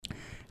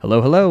Hello,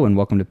 hello, and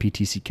welcome to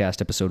PTC Cast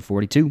episode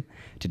 42.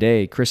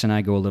 Today, Chris and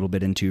I go a little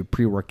bit into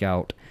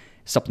pre-workout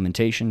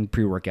supplementation,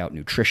 pre-workout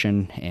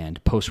nutrition,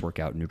 and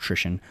post-workout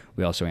nutrition.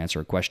 We also answer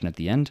a question at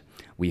the end.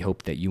 We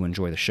hope that you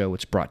enjoy the show.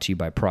 It's brought to you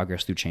by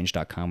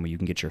ProgressThroughChange.com, where you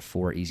can get your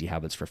 4 easy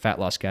habits for fat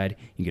loss guide.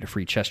 You can get a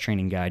free chest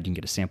training guide. You can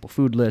get a sample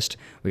food list.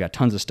 We got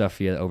tons of stuff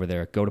for you over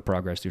there. Go to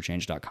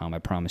ProgressThroughChange.com. I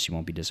promise you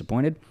won't be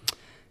disappointed.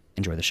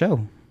 Enjoy the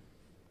show.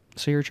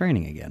 So you're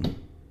training again.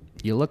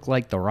 You look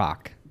like The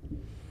Rock.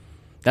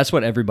 That's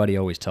what everybody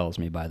always tells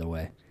me, by the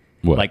way.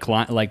 What?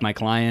 Like my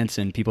clients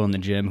and people in the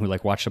gym who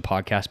like watch the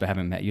podcast but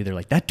haven't met you, they're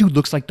like, that dude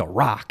looks like The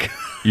Rock.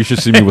 You should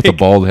see me with a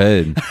bald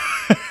head.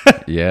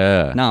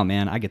 Yeah. No,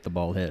 man, I get the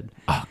bald head.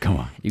 Oh, come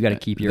on. You got to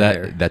keep your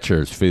hair. That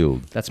chair is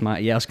filled. That's my,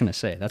 I was going to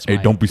say, that's Hey,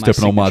 my don't be my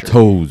stepping on my signature.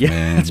 toes, Yeah,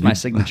 man. that's my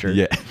signature.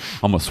 Yeah.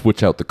 I'm going to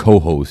switch out the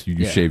co-host.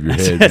 You shave your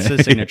head. That's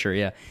the signature,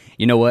 yeah.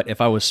 You know what? If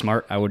I was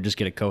smart, I would just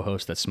get a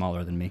co-host that's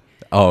smaller than me.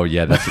 Oh,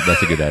 yeah, that's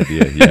a good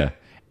idea. Yeah.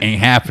 Ain't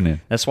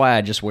happening. That's why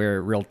I just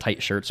wear real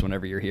tight shirts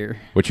whenever you're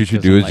here. What you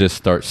should do is just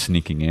start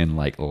sneaking in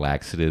like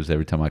laxatives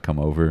every time I come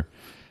over,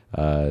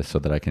 so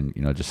that I can,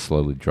 just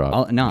slowly drop.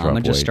 I'm gonna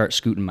weight. just start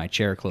scooting my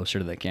chair closer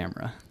to the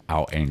camera.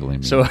 Out angling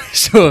me. So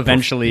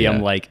eventually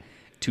I'm like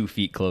 2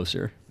 feet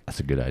closer.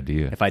 That's a good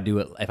idea. If I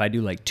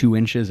do like 2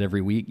 inches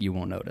every week, you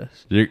won't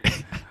notice.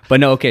 But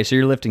no, okay. So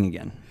you're lifting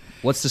again.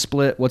 What's the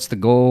split? What's the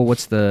goal? How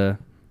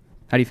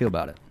do you feel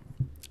about it?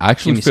 I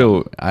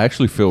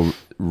actually feel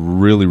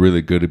really,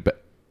 really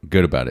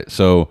good about it.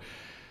 So,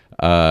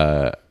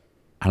 I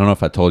don't know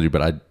if I told you,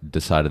 but I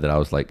decided that I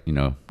was like,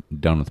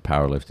 done with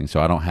powerlifting.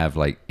 So I don't have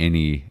like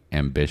any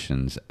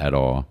ambitions at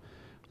all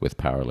with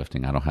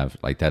powerlifting. I don't have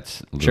like,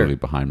 that's literally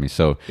behind me.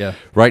 So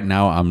right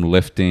now I'm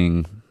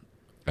lifting.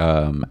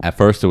 At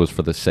first it was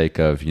for the sake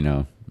of,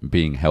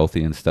 being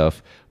healthy and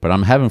stuff, but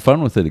I'm having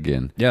fun with it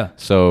again. Yeah.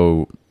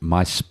 So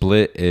my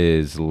split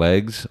is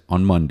legs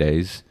on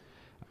Mondays,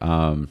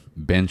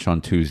 bench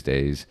on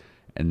Tuesdays,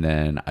 and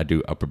then I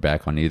do upper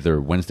back on either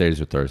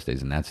Wednesdays or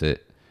Thursdays, and that's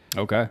it.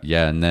 Okay.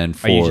 Yeah, and then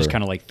are you just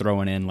kind of like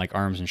throwing in like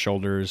arms and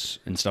shoulders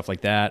and stuff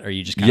like that? Or are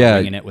you just kind of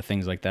winging it with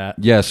things like that?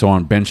 Yeah, so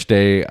on bench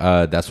day,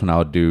 that's when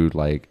I'll do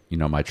like,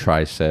 my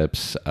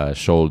triceps,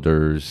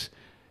 shoulders,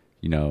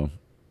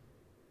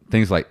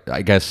 things like,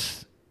 I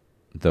guess,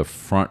 the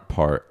front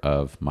part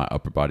of my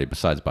upper body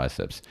besides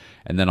biceps.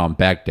 And then on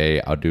back day,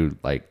 I'll do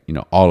like,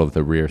 all of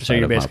the rear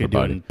side of my upper body. So you're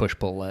basically doing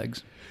push-pull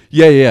legs?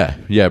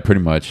 Yeah,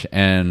 pretty much.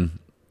 And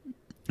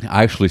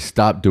I actually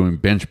stopped doing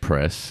bench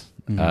press.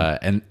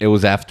 And it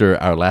was after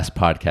our last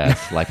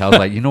podcast. Like I was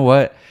like, you know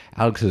what?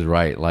 Alex is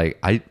right. Like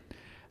I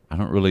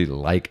don't really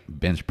like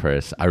bench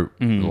press. I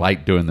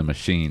like doing the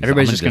machines.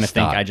 Everybody's just going to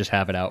think I just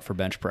have it out for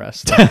bench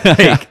press.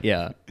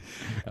 Yeah.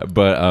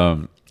 But,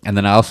 and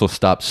then I also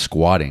stopped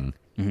squatting.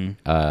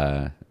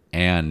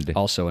 And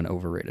also an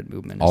overrated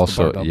movement.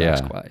 Also, back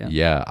squat,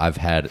 yeah. I've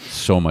had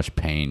so much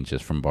pain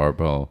just from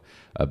barbell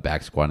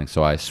back squatting.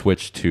 So I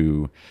switched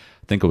to,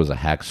 I think it was a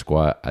hack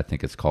squat. I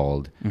think it's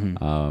called.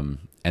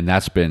 And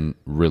that's been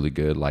really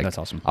good. Like that's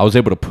awesome. I was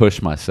able to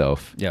push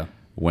myself. Yeah.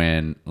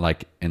 When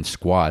like in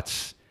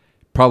squats,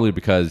 probably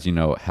because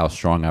how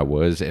strong I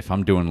was. If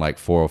I'm doing like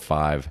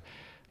 405,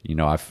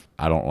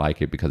 I don't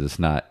like it because it's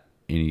not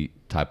any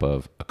type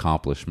of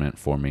accomplishment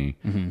for me.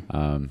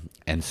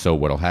 And so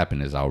what'll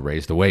happen is I'll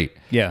raise the weight.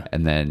 Yeah.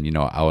 And then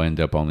I'll end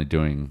up only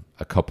doing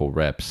a couple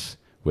reps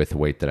with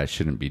weight that I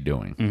shouldn't be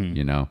doing.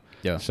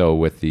 Yeah. So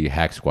with the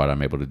hack squat,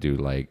 I'm able to do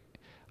like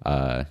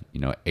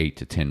 8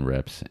 to 10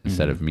 reps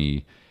instead of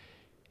me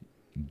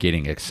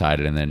getting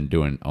excited and then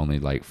doing only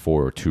like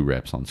 4 or 2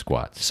 reps on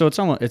squats. So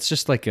it's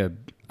just like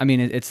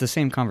it's the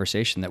same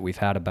conversation that we've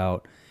had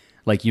about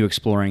like you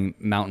exploring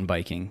mountain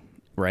biking,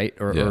 right?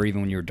 Or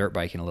even when you were dirt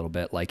biking a little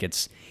bit, like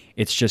it's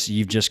just,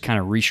 you've just kind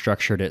of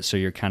restructured it. So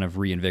you're kind of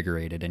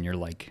reinvigorated and you're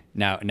like,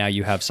 now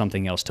you have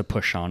something else to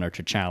push on or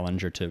to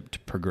challenge or to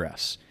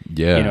progress.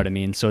 Yeah. You know what I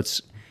mean? So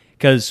it's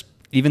because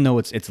even though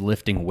it's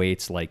lifting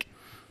weights, like,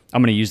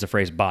 I'm going to use the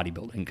phrase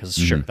bodybuilding because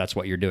sure, that's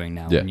what you're doing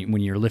now. Yeah.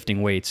 When you're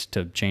lifting weights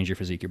to change your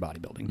physique, you're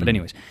bodybuilding. But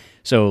anyways,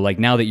 so like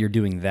now that you're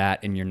doing that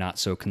and you're not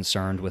so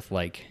concerned with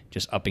like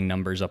just upping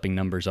numbers,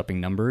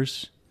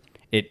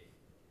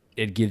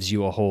 it gives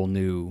you a whole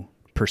new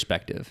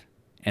perspective.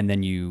 And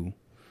then you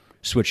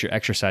switch your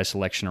exercise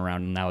selection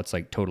around and now it's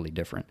like totally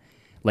different.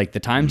 Like the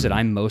times that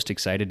I'm most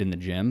excited in the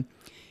gym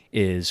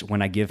is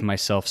when I give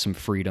myself some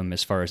freedom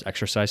as far as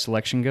exercise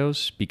selection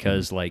goes,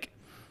 because like,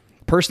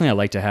 personally, I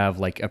like to have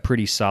like a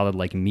pretty solid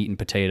like meat and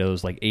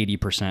potatoes, like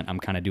 80%. I'm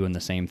kind of doing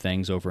the same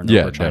things over and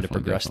over, trying to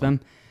progress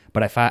them.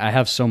 But I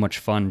have so much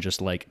fun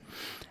just like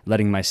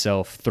letting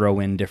myself throw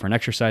in different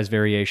exercise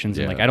variations.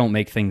 And like I don't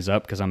make things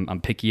up because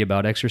I'm picky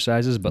about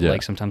exercises. But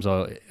like sometimes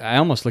I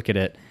almost look at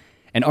it.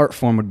 An art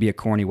form would be a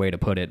corny way to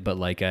put it, but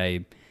like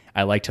I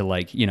like to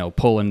like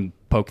pull and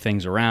poke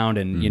things around,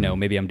 and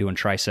maybe I'm doing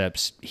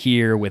triceps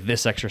here with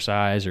this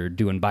exercise, or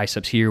doing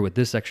biceps here with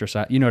this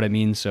exercise. You know what I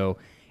mean? So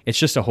it's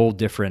just a whole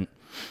different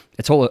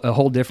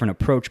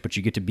approach, but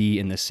you get to be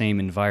in the same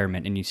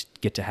environment and you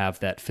get to have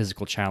that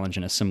physical challenge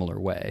in a similar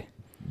way.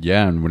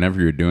 Yeah, and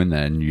whenever you're doing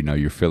that and,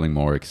 you're feeling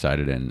more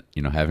excited and,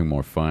 having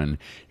more fun,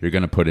 you're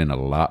going to put in a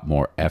lot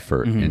more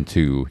effort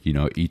into,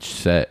 each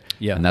set.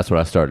 Yeah. And that's what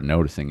I started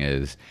noticing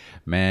is,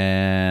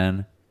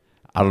 man,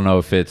 I don't know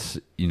if it's,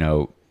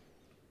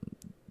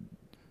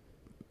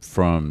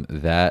 from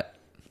that,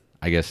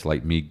 I guess,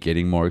 like me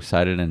getting more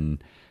excited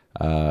and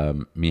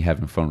me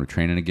having fun with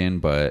training again,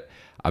 but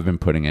I've been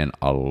putting in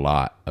a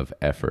lot of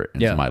effort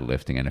into my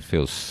lifting, and it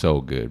feels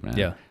so good, man.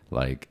 Yeah.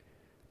 Like,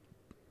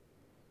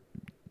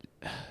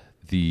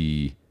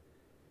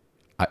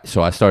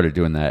 so I started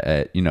doing that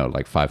at,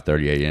 like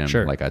 5:30 a.m.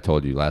 Sure. like I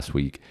told you last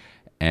week,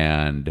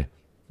 and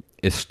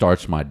it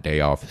starts my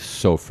day off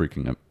so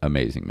freaking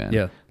amazing, man.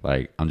 Yeah.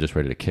 Like, I'm just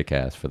ready to kick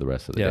ass for the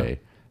rest of the day,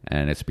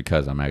 and it's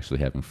because I'm actually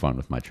having fun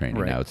with my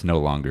training now. It's no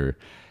longer,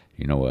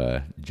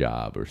 a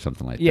job or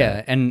something like that.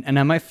 Yeah, and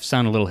I might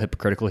sound a little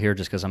hypocritical here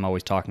just because I'm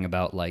always talking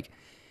about, like,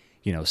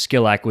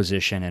 skill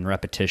acquisition and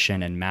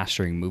repetition and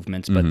mastering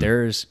movements, but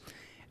there's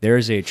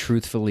a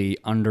truthfully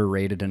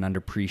underrated and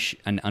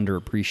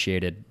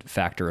underappreciated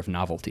factor of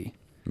novelty.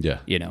 Yeah.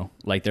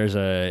 Like there's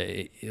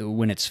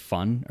when it's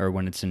fun or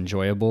when it's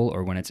enjoyable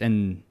or when it's,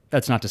 and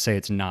that's not to say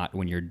it's not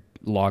when you're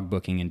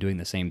logbooking and doing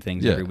the same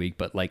things every week,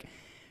 but like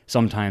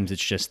sometimes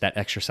it's just that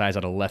exercise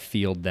out of left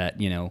field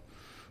that,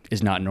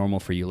 is not normal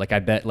for you. Like I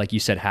bet, like you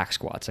said, hack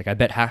squats. Like I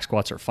bet hack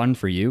squats are fun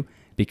for you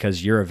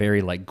because you're a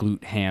very like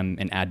glute, ham,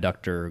 and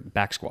adductor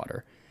back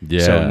squatter.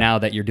 Yeah. So now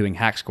that you're doing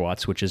hack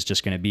squats, which is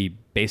just going to be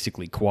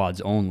basically quads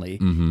only,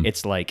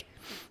 it's like,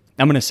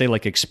 I'm going to say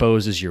like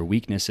exposes your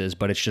weaknesses,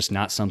 but it's just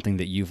not something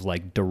that you've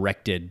like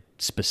directed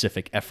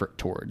specific effort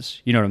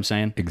towards. You know what I'm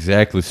saying?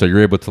 Exactly. So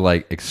you're able to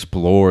like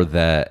explore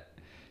that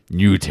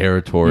new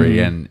territory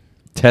and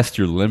test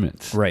your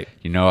limits. Right.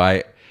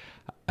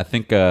 I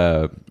think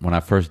when I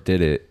first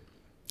did it,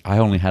 I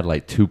only had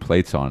like 2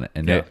 plates on it,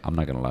 and I'm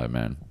not going to lie,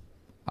 man.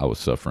 I was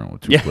suffering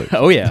with 2 plates.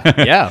 Oh,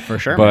 yeah. Yeah, for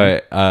sure.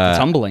 But it's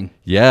humbling.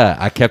 Yeah,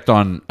 I kept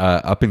on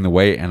upping the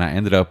weight, and I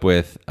ended up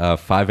with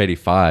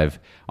 585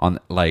 on,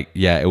 like,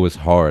 it was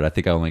hard. I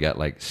think I only got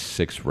like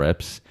 6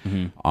 reps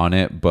on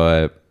it,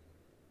 but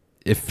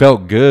it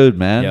felt good,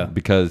 man,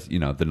 because,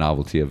 the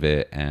novelty of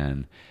it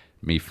and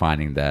me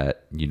finding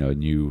that,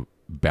 new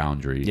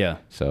boundary. Yeah.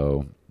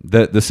 So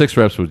the 6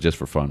 reps was just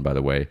for fun, by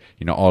the way.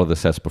 All of the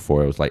sets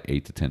before, it was like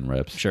 8 to 10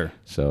 reps. Sure.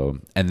 So,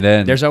 and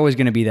then there's always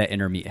going to be that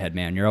inner meathead,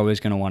 man. You're always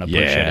going to want to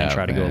push it and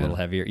try to go a little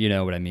heavier. You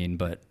know what I mean?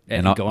 But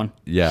go on.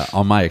 Yeah,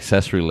 on my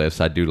accessory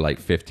lifts, I do like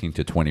 15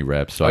 to 20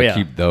 reps. So I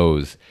keep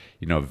those,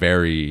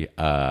 very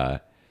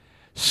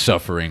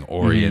suffering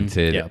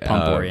oriented. Yeah,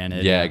 pump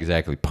oriented. Yeah,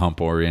 exactly.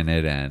 Pump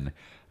oriented. And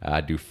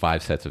I do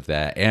 5 sets of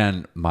that.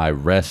 And my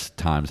rest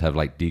times have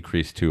like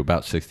decreased to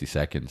about 60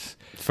 seconds.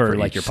 For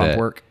like your pump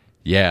work?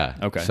 Yeah.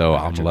 Okay. So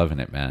I'm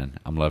loving it, man.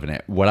 I'm loving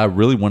it. What I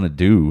really want to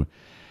do,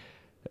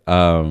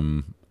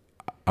 our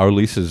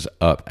lease is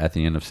up at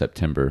the end of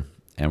September,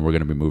 and we're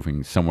going to be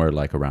moving somewhere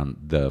like around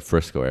the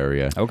Frisco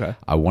area. Okay.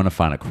 I want to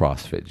find a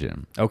CrossFit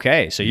gym.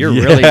 Okay. So you're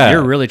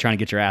really trying to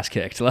get your ass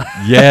kicked.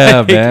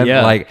 Yeah, man.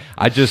 Yeah. Like,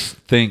 I just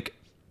think,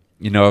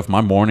 if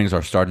my mornings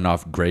are starting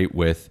off great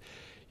with,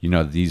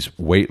 these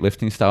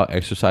weightlifting style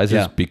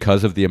exercises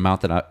because of the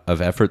amount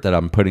of effort that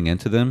I'm putting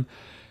into them,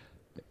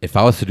 if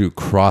I was to do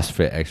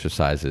CrossFit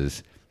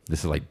exercises, this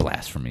is like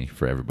blasphemy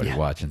for everybody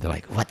watching. They're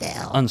like, what the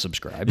hell?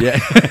 Unsubscribe.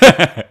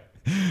 Yeah.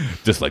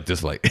 just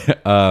like,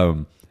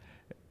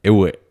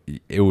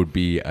 it would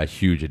be a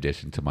huge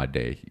addition to my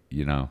day,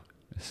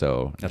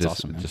 So that's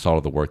awesome, man. Just all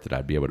of the work that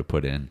I'd be able to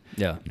put in,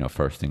 yeah.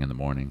 First thing in the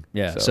morning.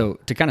 Yeah. So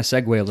to kind of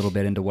segue a little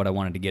bit into what I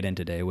wanted to get in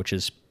today, which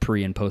is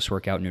pre and post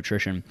workout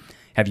nutrition.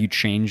 Have you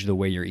changed the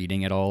way you're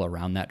eating at all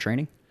around that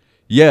training?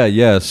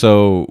 Yeah.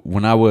 So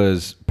when I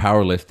was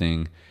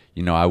powerlifting,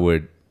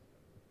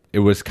 it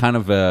was kind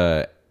of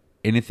a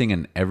anything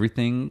and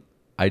everything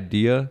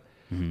idea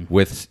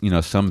with,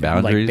 some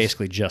boundaries. Like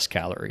basically just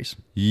calories.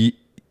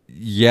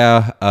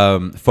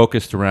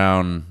 Focused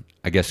around,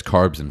 I guess,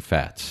 carbs and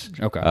fats.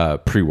 Okay.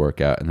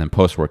 Pre-workout, and then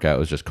post-workout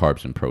was just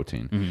carbs and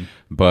protein.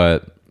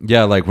 But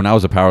yeah, like when I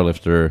was a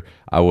powerlifter,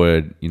 I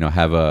would,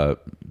 have a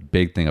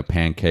big thing of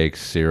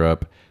pancakes,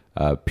 syrup,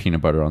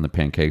 peanut butter on the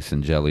pancakes,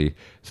 and jelly.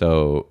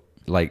 So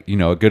like,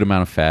 a good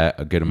amount of fat,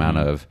 a good amount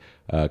of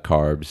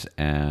carbs,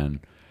 and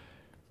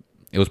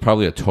it was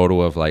probably a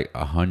total of like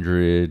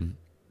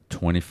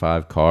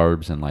 125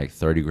 carbs and like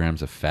 30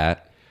 grams of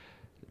fat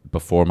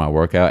before my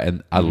workout.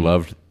 And I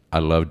loved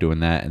doing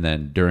that. And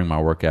then during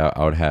my workout,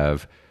 I would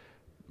have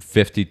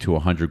 50 to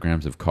 100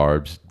 grams of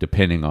carbs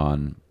depending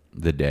on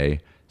the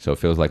day. So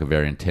if it was like a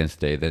very intense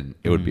day, then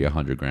it would be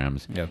 100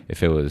 grams. Yep.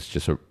 If it was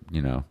just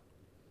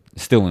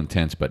still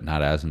intense but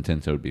not as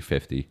intense, it would be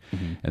 50.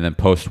 And then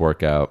post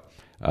workout,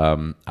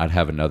 I'd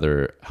have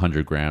another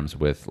 100 grams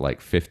with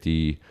like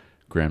 50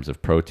 grams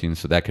of protein.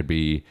 So that could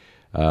be,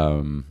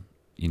 a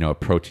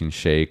protein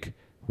shake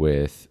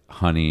with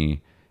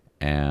honey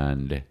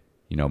and,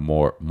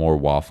 more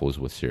waffles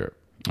with syrup,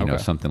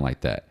 something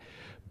like that.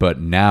 But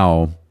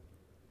now,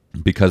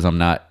 because I'm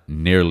not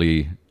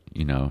nearly,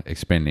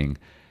 expending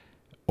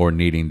or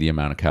needing the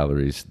amount of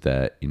calories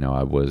that,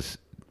 I was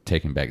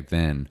taking back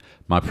then.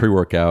 My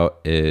pre-workout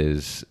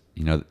is,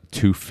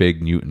 2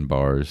 Fig Newton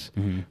bars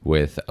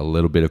with a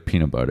little bit of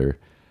peanut butter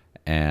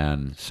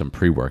and some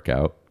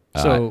pre-workout.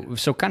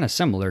 So kind of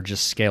similar,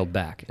 just scaled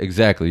back.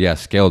 Exactly. Yeah.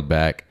 Scaled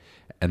back.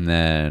 And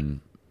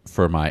then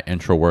for my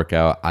intro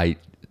workout, I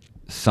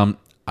don't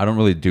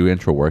really do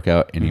intro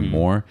workout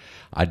anymore.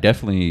 I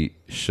definitely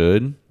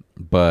should,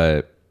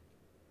 but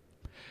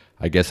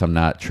I guess I'm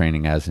not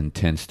training as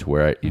intense to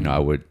where I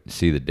would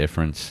see the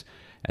difference.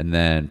 And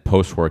then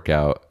post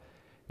workout,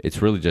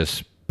 it's really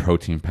just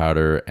protein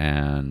powder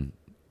and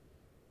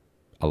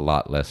a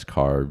lot less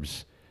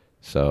carbs.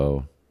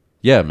 So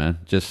yeah, man,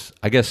 just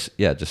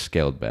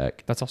scaled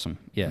back. That's awesome.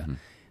 Yeah.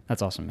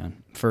 That's awesome,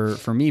 man.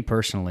 For me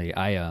personally,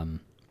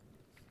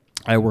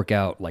 I work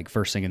out like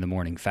first thing in the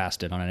morning,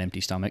 fasted on an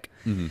empty stomach.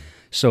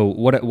 So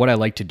what I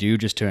like to do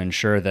just to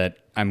ensure that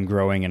I'm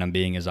growing and I'm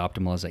being as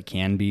optimal as I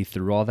can be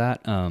through all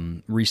that.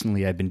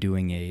 Recently I've been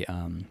doing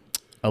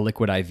a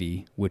liquid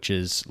IV, which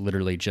is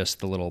literally just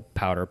the little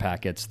powder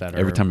packets that are.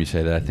 Every time you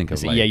say that, I think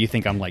of you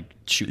think I'm like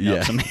shooting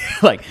up something.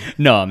 Like,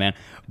 no, man.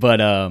 But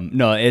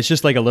no, it's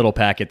just like a little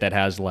packet that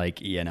has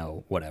like,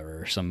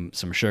 whatever, some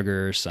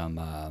sugar,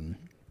 some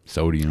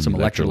sodium, some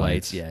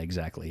electrolytes. Yeah,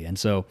 exactly. And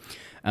so,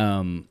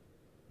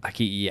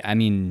 I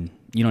mean,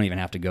 you don't even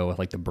have to go with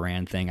like the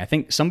brand thing. I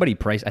think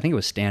it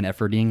was Stan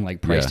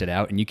Efferding priced it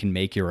out, and you can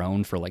make your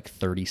own for like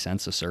 30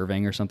 cents a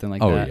serving or something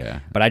like that. Oh yeah.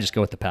 But I just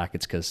go with the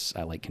packets because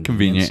I like convenience.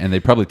 Convenient, and they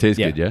probably taste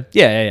good. Yeah.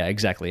 Yeah,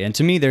 exactly. And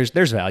to me, there's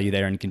value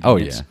there in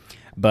convenience. Oh yeah.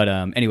 But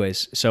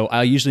anyways, so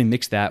I'll usually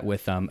mix that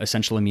with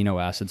essential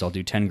amino acids. I'll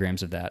do 10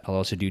 grams of that. I'll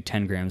also do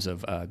 10 grams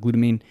of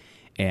glutamine,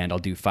 and I'll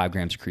do 5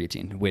 grams of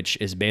creatine, which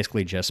is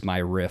basically just my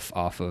riff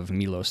off of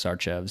Milos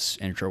Sarchev's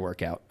intro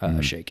workout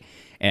shake.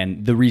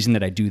 And the reason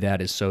that I do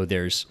that is so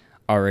there's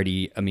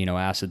already amino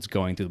acids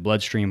going through the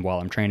bloodstream while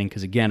I'm training,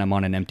 because again, I'm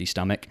on an empty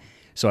stomach,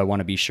 so I want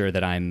to be sure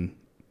that I'm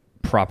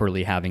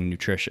properly having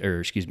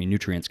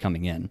nutrients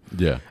coming in.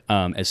 Yeah.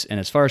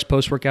 As far as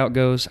post-workout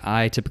goes,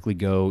 I typically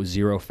go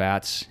 0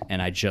 fats,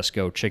 and I just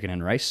go chicken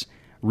and rice.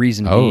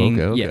 Reason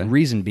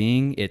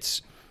being,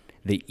 it's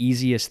the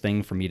easiest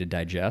thing for me to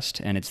digest,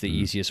 and it's the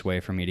easiest way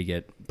for me to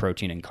get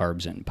protein and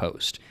carbs in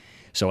post.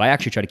 So I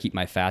actually try to keep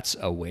my fats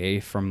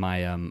away from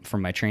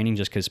my training,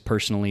 just because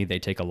personally they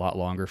take a lot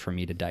longer for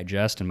me to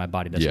digest, and my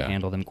body doesn't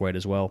handle them quite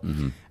as well.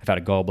 I've had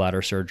a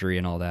gallbladder surgery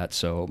and all that,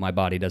 so my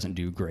body doesn't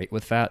do great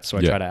with fat. So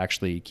I try to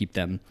actually keep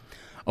them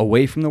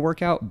away from the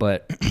workout.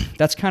 But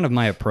that's kind of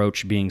my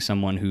approach, being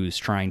someone who's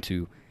trying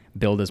to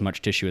build as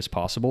much tissue as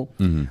possible.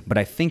 But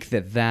I think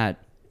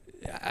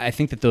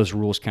that those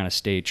rules kind of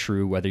stay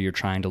true whether you're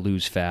trying to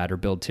lose fat or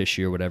build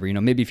tissue or whatever.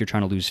 Maybe if you're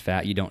trying to lose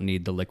fat, you don't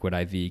need the liquid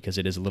IV because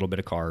it is a little bit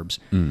of carbs.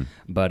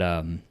 But,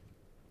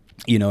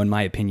 in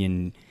my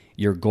opinion,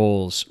 your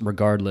goals,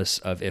 regardless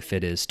of if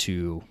it is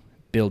to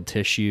build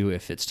tissue,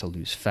 if it's to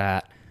lose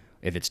fat,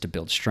 if it's to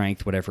build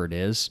strength, whatever it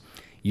is,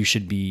 you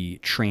should be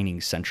training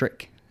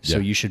centric. So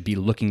you should be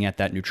looking at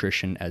that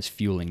nutrition as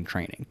fueling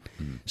training.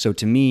 So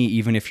to me,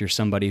 even if you're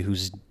somebody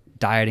who's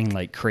dieting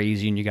like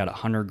crazy and you got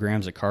 100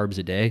 grams of carbs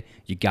a day,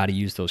 you got to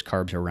use those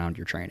carbs around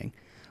your training,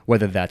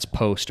 whether that's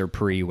post or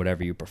pre,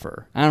 whatever you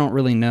prefer. I don't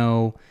really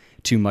know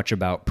too much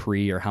about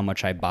pre or how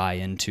much I buy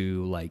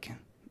into like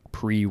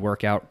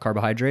pre-workout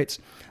carbohydrates,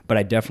 but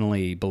I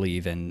definitely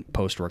believe in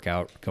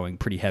post-workout going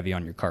pretty heavy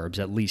on your carbs,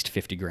 at least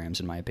 50 grams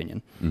in my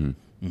opinion.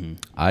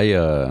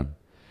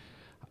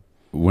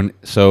 When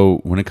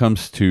it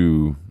comes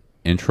to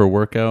intro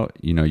workout,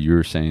 you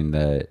were saying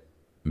that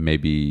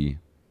maybe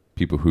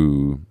people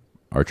who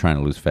are trying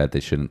to lose fat, they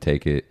shouldn't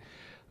take it.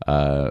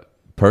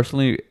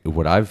 Personally,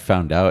 what I've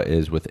found out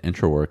is with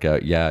intro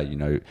workout,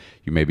 you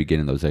may be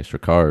getting those extra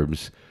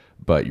carbs,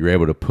 but you're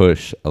able to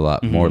push a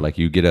lot more. Like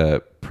you get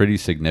a pretty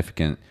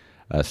significant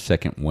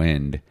second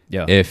wind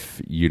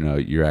if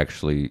you're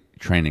actually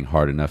training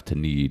hard enough to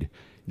need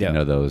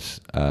those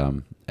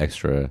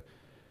extra.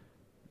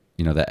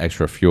 That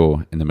extra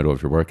fuel in the middle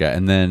of your workout.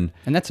 And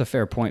that's a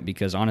fair point,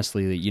 because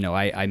honestly,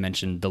 I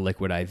mentioned the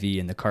liquid IV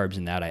and the carbs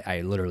in that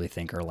I literally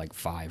think are like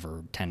 5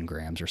 or 10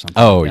 grams or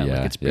something. Oh, like that.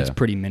 Yeah. Like it's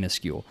pretty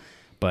minuscule.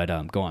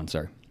 But go on,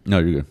 sorry. No,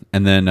 you're good.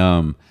 And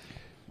then,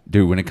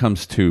 dude, when it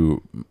comes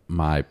to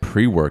my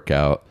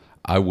pre-workout,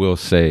 I will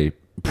say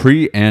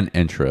pre and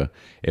intra,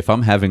 if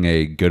I'm having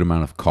a good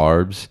amount of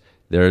carbs,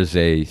 there's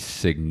a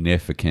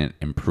significant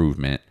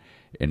improvement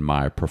in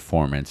my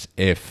performance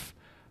if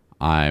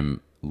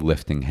I'm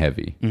lifting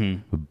heavy.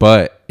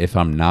 But if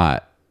I'm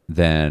not,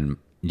 then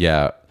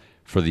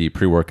for the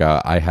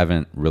pre-workout, I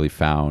haven't really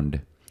found,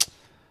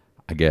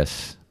 I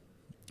guess,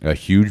 a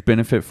huge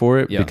benefit for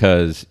it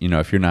because,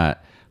 if you're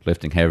not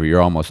lifting heavy, you're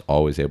almost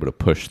always able to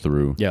push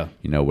through,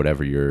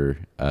 whatever you're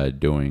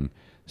doing.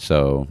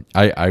 So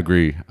I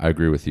agree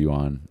with you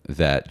on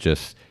that.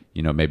 Just,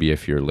 maybe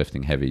if you're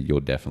lifting heavy, you'll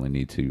definitely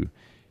need to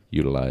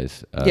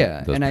utilize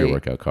those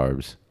pre-workout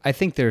carbs. I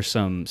think there's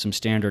some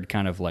standard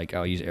kind of like,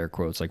 I'll use air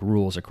quotes, like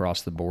rules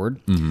across the board.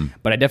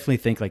 But I definitely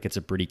think like it's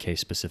a pretty case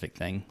specific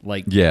thing.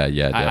 Like,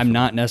 I'm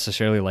not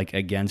necessarily like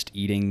against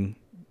eating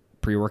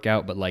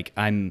pre-workout, but like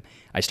I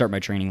start my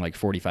training like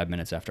 45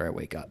 minutes after I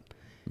wake up.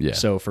 Yeah.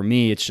 So for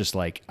me, it's just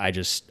like I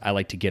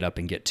like to get up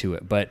and get to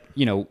it. But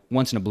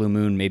once in a blue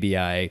moon, maybe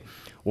I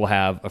will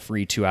have a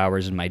free 2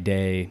 hours in my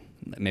day.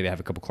 Maybe I have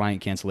a couple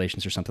client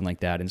cancellations or something like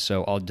that, and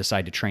so I'll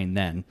decide to train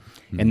then.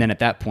 And then at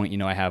that point,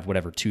 I have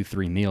whatever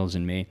 2-3 meals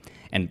in me,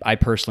 and I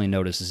personally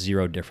notice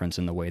zero difference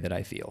in the way that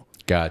I feel.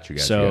 Gotcha.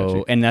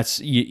 So, and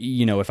that's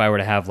if I were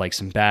to have like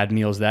some bad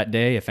meals that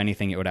day, if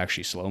anything, it would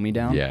actually slow me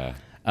down. Yeah.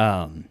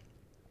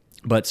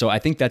 But so I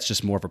think that's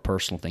just more of a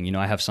personal thing.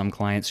 I have some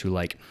clients who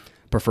like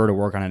prefer to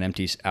work on an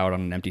empty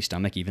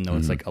stomach, even though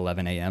it's like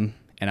 11 a.m.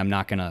 And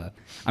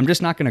I'm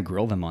just not gonna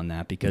grill them on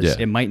that because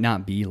it might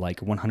not be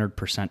like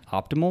 100%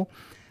 optimal,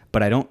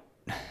 but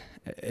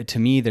to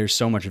me, there's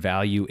so much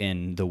value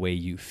in the way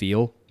you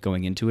feel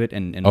going into it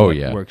and what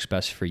works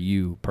best for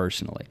you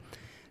personally.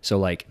 So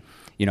like,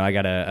 I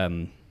got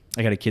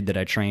a kid that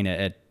I train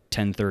at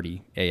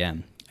 10:30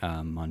 a.m.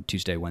 On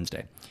Tuesday,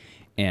 Wednesday.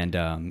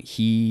 And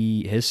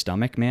his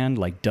stomach, man,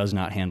 like does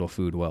not handle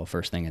food well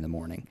first thing in the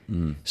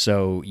morning.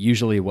 So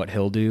usually what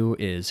he'll do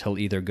is he'll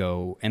either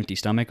go empty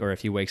stomach, or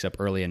if he wakes up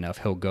early enough,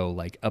 he'll go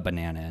like a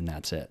banana and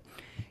that's it.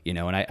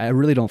 And I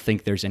really don't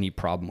think there's any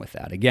problem with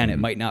that. Again, it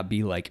might not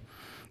be like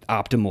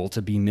optimal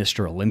to be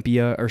Mr.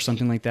 Olympia or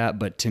something like that,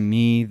 but to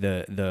me,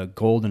 the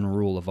golden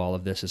rule of all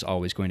of this is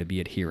always going to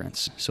be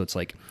adherence. So it's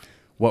like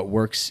what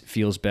works,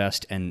 feels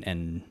best,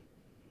 and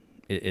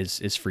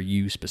is for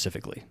you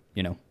specifically,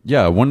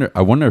 Yeah, I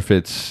wonder if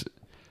it's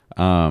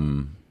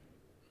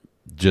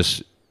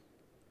just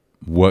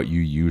what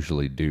you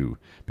usually do,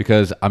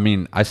 because I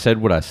mean, I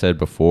said what I said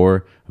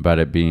before about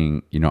it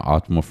being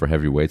optimal for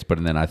heavy weights,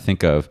 but then I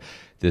think of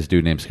this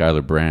dude named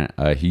Skylar Brandt.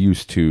 He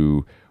used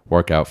to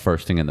work out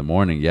first thing in the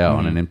morning,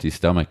 on an empty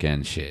stomach,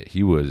 and shit,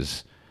 he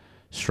was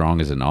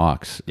strong as an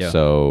ox. Yeah.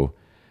 So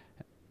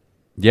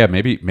yeah,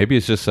 maybe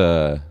it's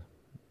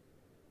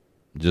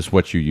just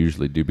what you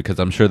usually do, because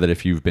I'm sure that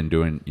if you've been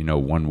doing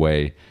one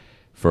way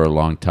for a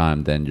long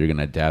time, then you're going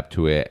to adapt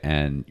to it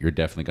and you're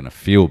definitely going to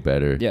feel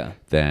better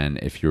than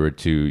if you were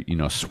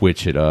to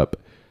switch it up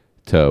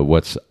to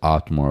what's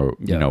optimal,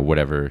 or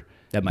whatever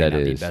that might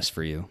not be best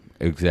for you.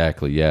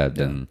 Exactly.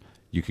 Then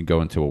you can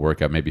go into a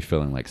workout maybe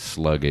feeling like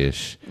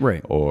sluggish,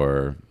 right?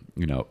 Or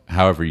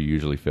however you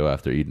usually feel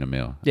after eating a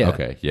meal.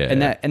 Okay. Yeah.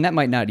 And that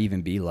might not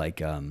even be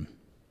like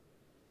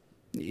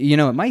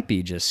it might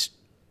be just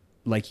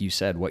like you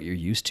said, what you're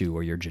used to,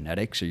 or your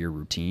genetics, or your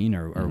routine,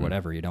 or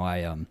whatever.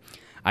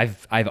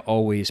 I've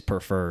always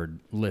preferred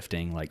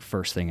lifting like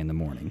first thing in the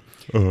morning.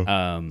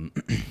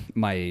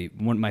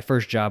 My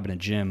first job in a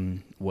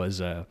gym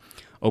was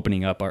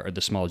opening up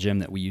the small gym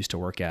that we used to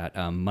work at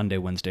Monday,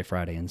 Wednesday,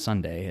 Friday, and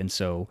Sunday. And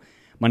so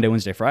Monday,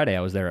 Wednesday, Friday,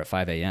 I was there at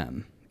 5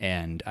 a.m.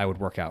 and I would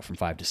work out from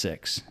 5 to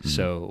 6.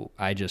 So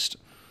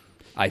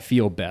I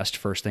feel best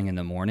first thing in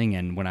the morning,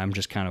 and when I'm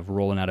just kind of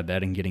rolling out of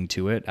bed and getting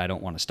to it, I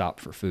don't want to stop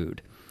for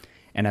food.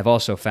 And I've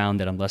also found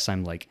that unless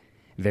I'm like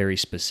very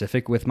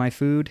specific with my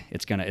food,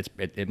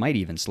 it might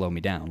even slow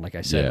me down. Like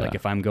I said, like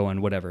if I'm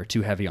going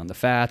too heavy on the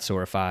fats,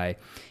 or if I,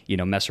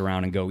 mess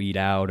around and go eat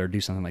out or do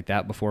something like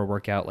that before a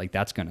workout, like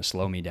that's going to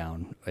slow me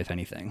down, if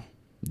anything.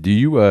 Do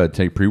you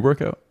take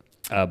pre-workout?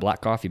 Black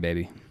coffee,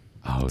 baby.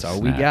 Oh, that's all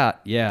we got.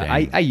 Yeah,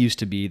 I used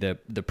to be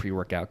the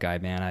pre-workout guy,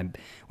 man.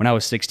 When I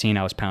was 16,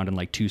 I was pounding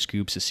like 2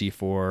 scoops of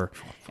C4,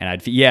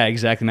 and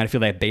exactly, man. I feel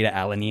like beta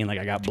alanine, like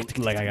I got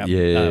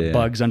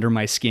bugs under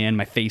my skin,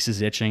 my face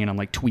is itching, and I'm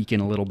like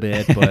tweaking a little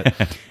bit. But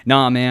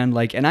nah, man.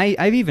 Like, and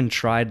I've even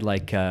tried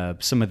like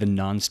some of the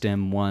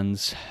non-stim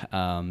ones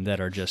that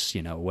are just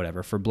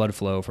whatever, for blood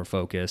flow, for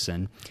focus,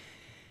 and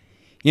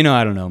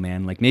I don't know,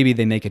 man. Like maybe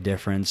they make a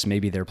difference.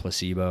 Maybe they're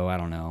placebo. I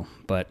don't know.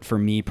 But for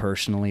me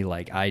personally,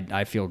 like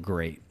I feel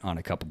great on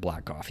a cup of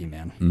black coffee,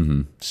 man.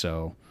 Mm-hmm.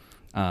 So,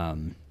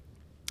 and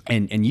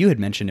you had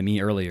mentioned to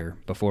me earlier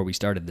before we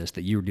started this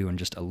that you were doing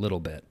just a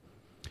little bit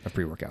of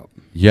pre-workout.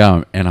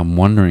 Yeah, and I'm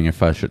wondering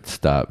if I should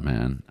stop,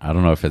 man. I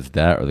don't know if it's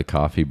that or the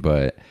coffee,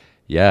 but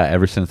yeah,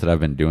 ever since that I've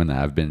been doing that,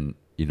 I've been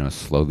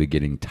slowly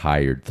getting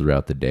tired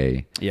throughout the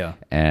day. Yeah,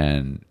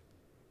 and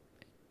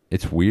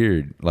it's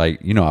weird.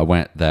 Like, I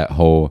went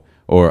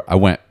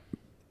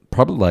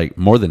probably like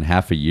more than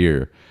half a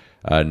year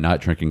not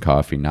drinking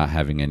coffee, not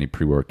having any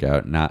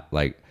pre-workout, not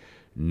like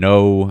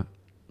no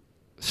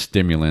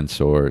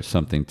stimulants or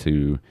something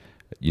to,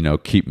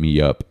 keep me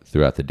up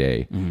throughout the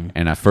day. Mm-hmm.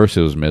 And at first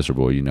it was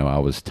miserable. I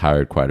was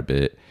tired quite a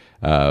bit.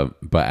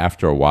 But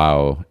after a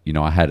while,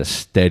 I had a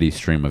steady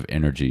stream of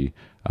energy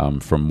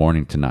from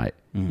morning to night,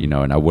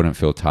 and I wouldn't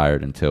feel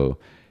tired until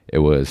it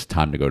was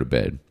time to go to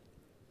bed.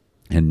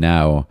 And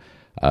now,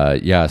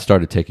 I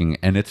started taking,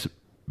 and it's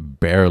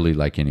barely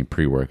like any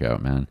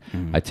pre-workout, man.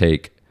 I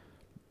take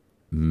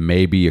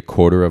maybe a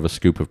quarter of a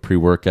scoop of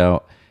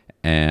pre-workout,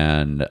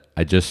 and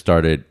I just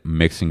started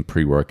mixing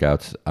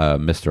pre-workouts,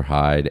 Mr.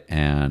 Hyde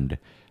and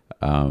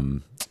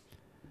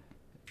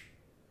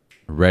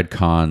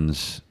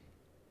Redcon's.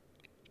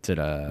 Is it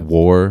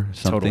War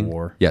something? Total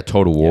War. Yeah,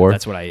 Total War. Yeah,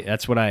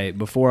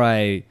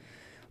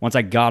 once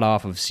I got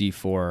off of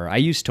C4, I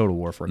used Total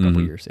War for a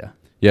couple years. Yeah.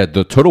 Yeah,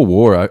 the Total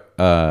War,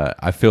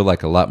 I feel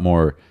like a lot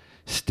more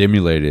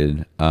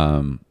stimulated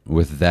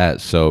with that.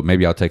 So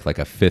maybe I'll take like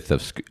a fifth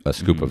of a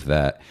scoop of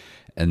that,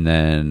 and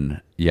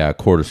then a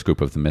quarter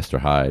scoop of the Mr.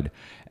 Hyde,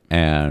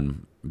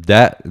 and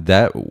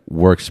that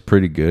works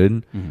pretty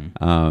good.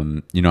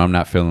 I'm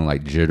not feeling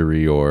like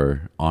jittery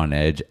or on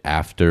edge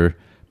after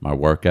my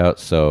workout.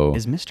 So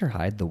is Mr.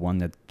 Hyde the one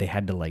that they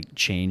had to like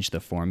change the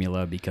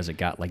formula because it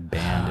got like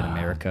banned in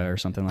America or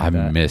something like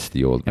that? I miss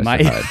the old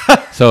Mr.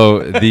 Hyde. So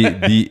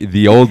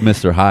the old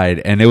Mr. Hyde,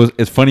 and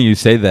it's funny you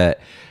say that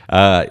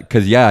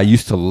because I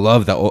used to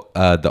love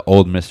the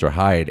old Mr.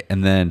 Hyde,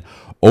 and then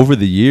over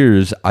the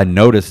years I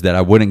noticed that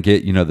I wouldn't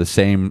get the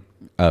same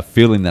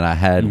feeling that I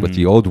had with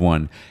the old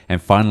one,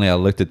 and finally I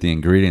looked at the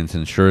ingredients,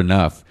 and sure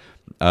enough,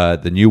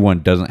 the new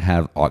one doesn't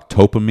have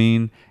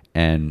octopamine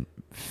and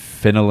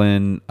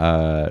phenylene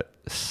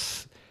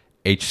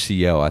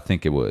HCl, I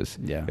think it was.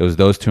 Yeah. It was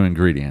those two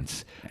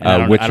ingredients. I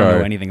don't know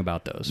anything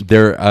about those.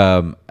 They're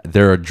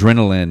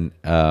adrenaline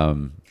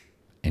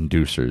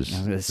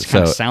inducers. This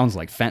kind of sounds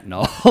like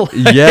fentanyl.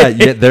 yeah,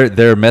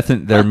 they're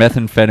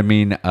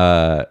methamphetamine.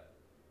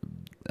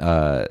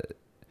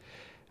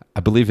 I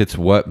believe it's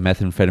what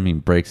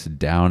methamphetamine breaks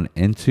down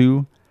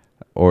into,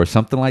 or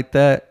something like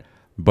that.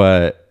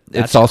 But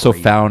it's also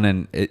found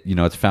in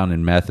it's found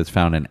in meth. It's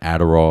found in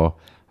Adderall.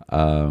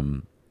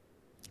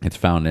 It's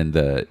found in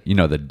the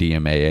the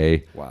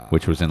DMAA,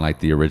 which was in like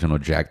the original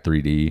Jack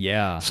 3D.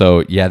 Yeah.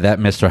 So that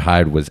Mr.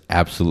 Hyde was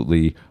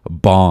absolutely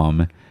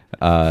bomb.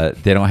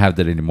 They don't have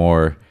that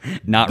anymore.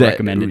 Not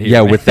recommended here.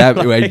 Yeah, with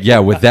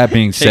that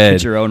being said,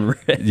 at your own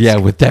risk. Yeah,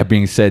 with that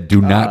being said,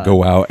 do not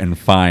go out and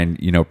find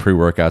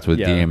pre-workouts with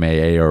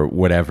DMAA or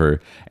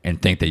whatever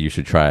and think that you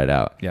should try it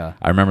out. Yeah.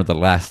 I remember the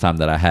last time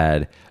that I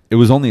had, it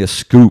was only a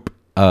scoop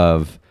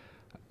of,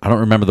 I don't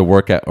remember the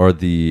workout or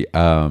the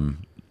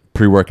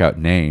pre-workout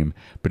name,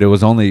 but it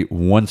was only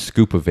one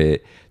scoop of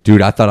it.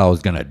 Dude, I thought I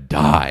was gonna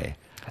die.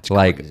 That's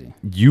crazy.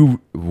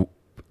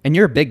 And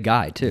you're a big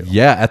guy too.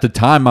 Yeah, at the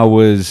time I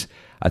was,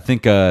 I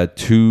think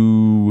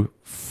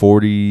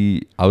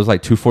 240. I was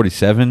like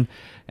 247,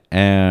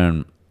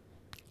 and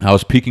I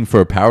was peaking for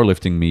a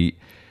powerlifting meet.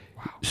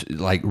 Wow.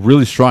 Like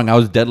really strong. I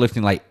was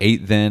deadlifting like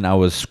 8. Then I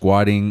was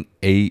squatting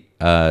 8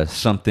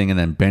 something, and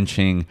then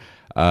benching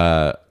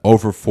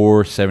over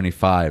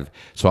 475.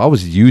 So I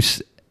was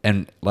used,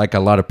 and like a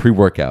lot of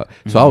pre-workout.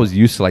 So I was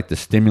used to like the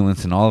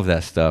stimulants and all of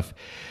that stuff.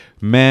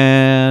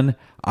 Man,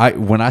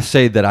 when I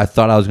say that I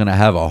thought I was gonna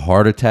have a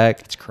heart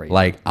attack, it's crazy.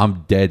 Like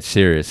I'm dead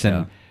serious.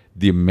 And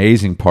the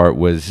amazing part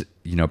was,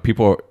 you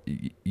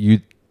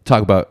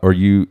talk about, or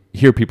you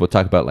hear people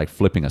talk about like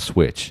flipping a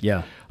switch.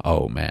 Yeah.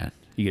 Oh man,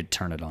 you could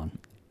turn it on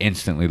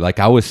instantly. Like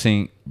I was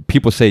seeing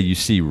people say you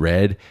see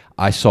red.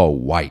 I saw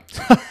white.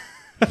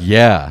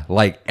 Yeah,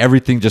 like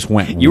everything just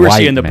went. You were white,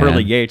 seeing the man.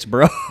 pearly gates,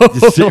 bro.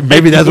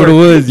 Maybe that's what it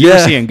was. You were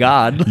seeing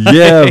God.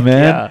 Yeah,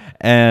 man.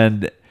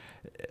 And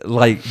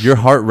like your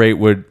heart rate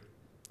would,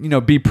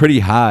 be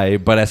pretty high,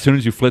 but as soon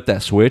as you flip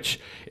that switch,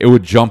 it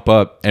would jump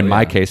up. In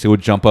my case, it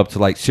would jump up to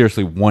like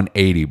seriously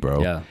 180,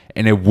 bro. Yeah.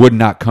 And it would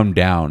not come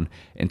down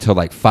until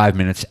like 5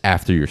 minutes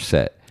after your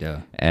set.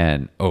 Yeah.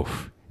 And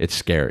it's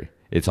scary.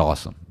 It's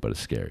awesome, but it's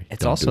scary.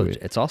 It's also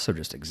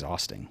just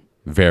exhausting.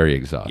 Very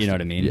exhausting. You know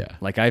what I mean? Yeah.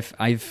 Like I've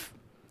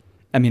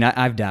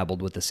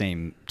dabbled with the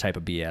same type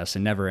of BS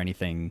and never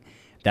anything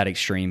that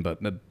extreme,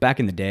 but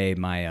back in the day,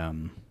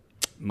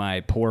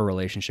 my poor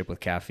relationship with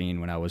caffeine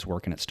when I was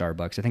working at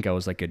Starbucks, I think I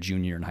was like a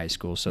junior in high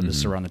school. So this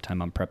is around the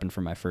time I'm prepping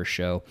for my first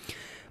show.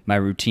 My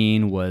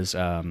routine was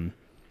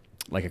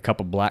like a cup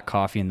of black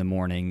coffee in the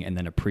morning and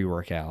then a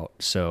pre-workout.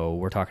 So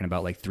we're talking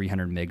about like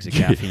 300 mgs of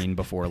caffeine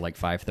before like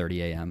 5:30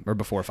 a.m. or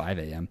before 5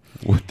 a.m.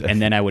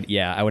 And then I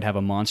would have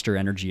a Monster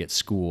Energy at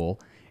school.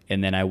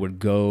 And then I would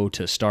go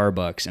to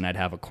Starbucks and I'd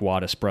have a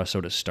quad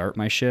espresso to start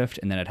my shift.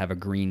 And then I'd have a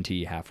green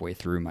tea halfway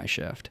through my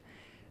shift.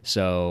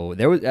 So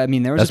there was a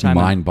time. That's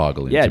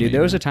mind-boggling. Yeah, dude.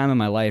 There was a time in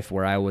my life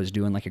where I was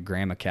doing like a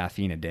gram of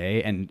caffeine a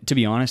day, and to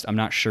be honest, I'm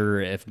not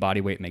sure if body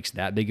weight makes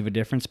that big of a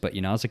difference. But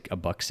I was like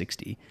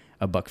 $1.60,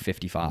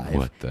 $1.55.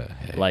 What the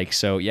heck? Like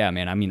so, yeah,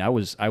 man. I mean, I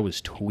was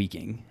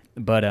tweaking,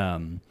 but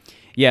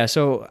yeah.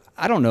 So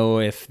I don't know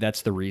if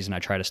that's the reason I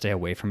try to stay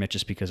away from it,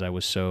 just because I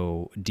was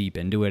so deep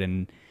into it,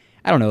 and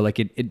I don't know. Like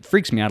it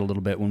freaks me out a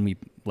little bit when we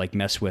like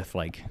mess with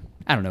like,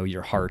 I don't know,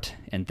 your heart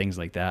and things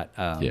like that.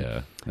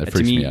 That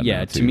freaks me out.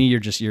 Yeah, to me,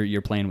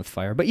 you're playing with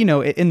fire. But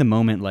in the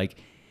moment, like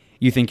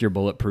you think you're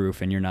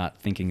bulletproof, and you're not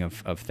thinking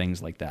of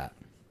things like that.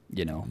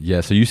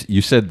 Yeah. So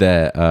you said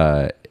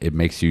that it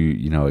makes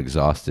you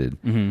exhausted.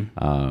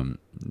 Mm-hmm.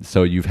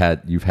 So you've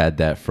had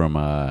that from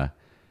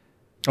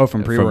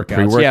from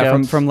pre-workouts.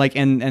 Yeah, from like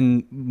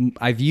and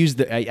I've used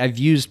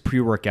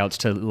pre-workouts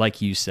to,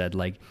 like you said,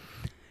 like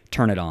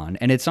turn it on.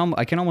 And it's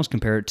I can almost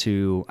compare it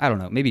to, I don't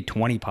know, maybe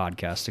 20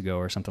 podcasts ago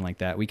or something like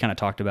that. We kind of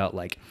talked about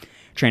like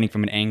training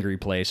from an angry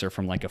place or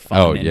from like a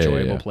fun,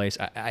 enjoyable place.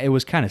 It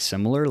was kind of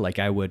similar. Like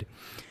I would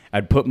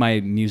I'd put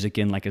my music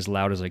in like as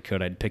loud as I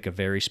could. I'd pick a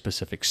very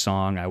specific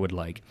song. I would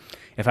like,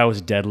 if I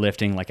was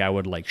deadlifting, like I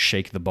would like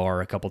shake the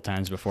bar a couple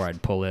times before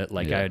I'd pull it.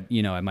 Like I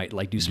might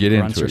like do some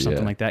grunts or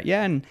something like that.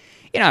 Yeah. And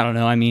I don't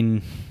know. I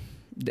mean,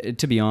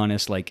 to be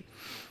honest, like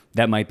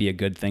that might be a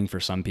good thing for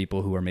some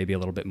people who are maybe a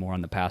little bit more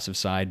on the passive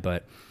side,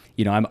 but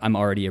I'm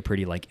already a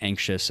pretty like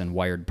anxious and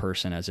wired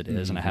person as it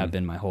is, and I have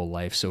been my whole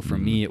life. So for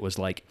me, it was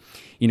like,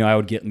 I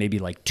would get maybe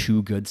like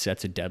 2 good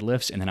sets of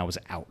deadlifts, and then I was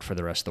out for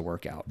the rest of the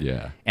workout.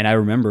 Yeah. And I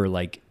remember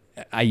like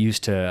I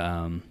used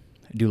to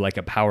do like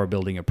a power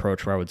building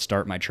approach where I would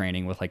start my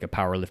training with like a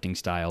powerlifting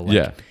style,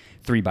 like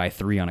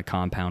 3x3 on a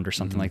compound or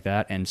something like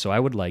that. And so I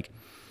would like,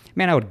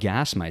 I would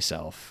gas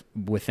myself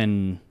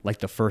within like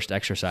the first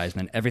exercise, and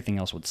then everything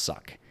else would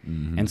suck.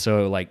 And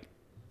so like,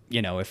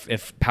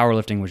 if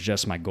powerlifting was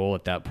just my goal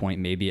at that point,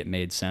 maybe it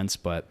made sense,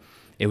 but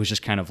it was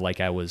just kind of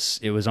like it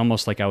was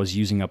almost like I was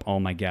using up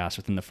all my gas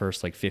within the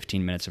first like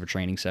 15 minutes of a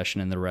training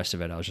session, and the rest of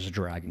it I was just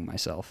dragging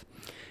myself.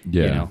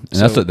 Yeah.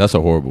 And that's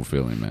a horrible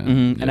feeling,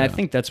 man. And I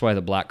think that's why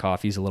the black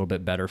coffee is a little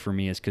bit better for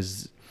me, is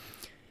because,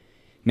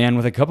 man,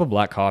 with a cup of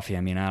black coffee,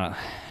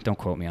 don't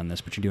quote me on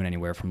this, but you're doing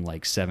anywhere from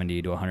like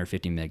 70 to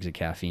 150 megs of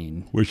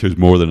caffeine, which is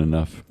more than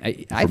enough. I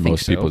think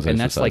most so, and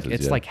that's like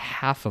it's like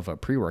half of a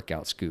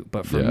pre-workout scoop.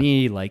 But for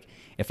me, like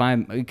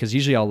because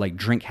usually I'll like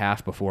drink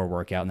half before a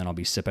workout, and then I'll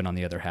be sipping on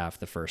the other half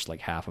the first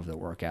like half of the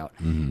workout.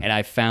 And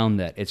I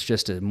found that it's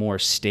just a more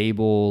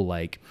stable,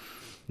 like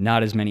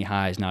not as many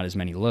highs, not as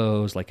many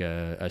lows, like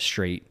a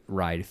straight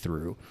ride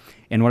through.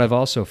 And what I've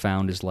also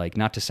found is, like,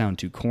 not to sound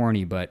too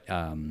corny, but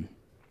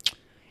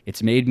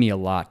it's made me a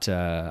lot,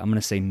 I'm going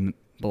to say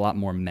a lot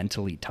more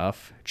mentally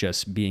tough,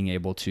 just being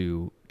able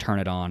to turn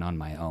it on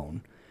my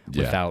own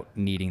without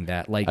needing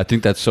that. Like, I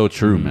think that's so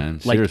true, man.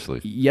 Seriously.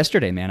 Like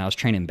yesterday, man, I was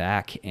training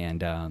back,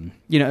 and,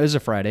 it was a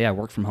Friday. I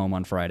work from home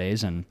on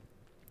Fridays, and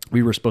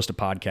we were supposed to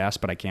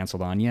podcast, but I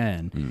canceled on you.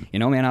 And,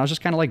 man, I was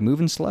just kind of like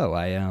moving slow.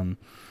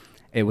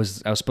 I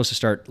was supposed to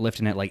start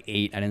lifting at like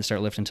 8. I didn't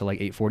start lifting until like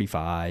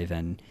 8:45,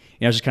 and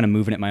I was just kind of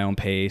moving at my own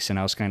pace, and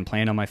I was kind of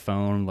playing on my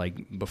phone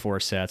like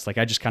before sets. Like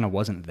I just kind of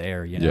wasn't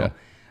there, Yeah.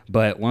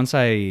 But once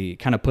I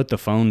kind of put the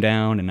phone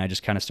down and I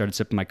just kind of started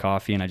sipping my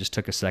coffee, and I just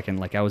took a second,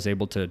 like I was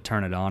able to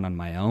turn it on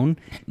my own,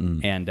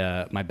 and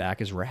my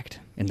back is wrecked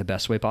in the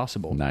best way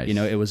possible. Nice.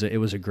 It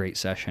was a great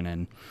session,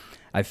 and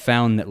I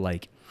found that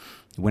like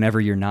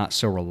whenever you're not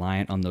so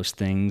reliant on those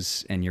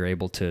things and you're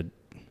able to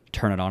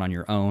turn it on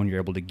your own,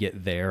 you're able to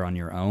get there on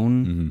your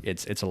own.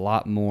 It's a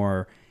lot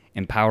more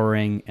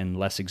empowering and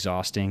less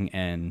exhausting,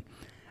 and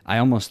I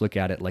almost look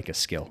at it like a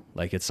skill.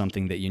 Like it's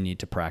something that you need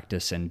to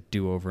practice and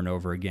do over and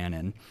over again.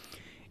 And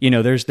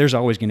there's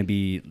always going to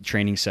be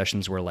training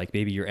sessions where like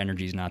maybe your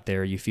energy's not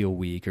there, you feel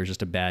weak, or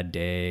just a bad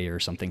day, or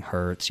something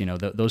hurts.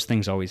 Those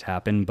things always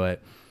happen.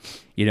 But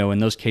in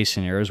those case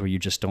scenarios where you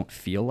just don't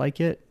feel like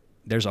it,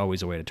 there's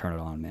always a way to turn it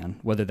on,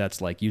 man. Whether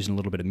that's like using a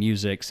little bit of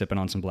music, sipping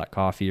on some black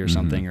coffee or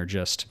something, or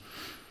just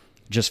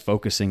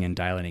focusing and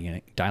dialing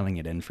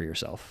it in for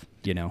yourself,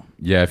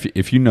 Yeah,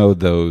 if you know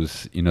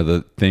those,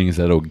 the things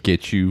that'll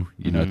get you,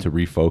 to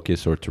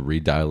refocus or to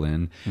redial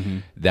in,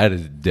 that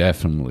is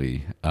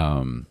definitely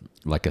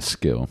like a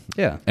skill.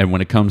 Yeah. And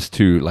when it comes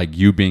to like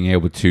you being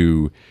able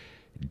to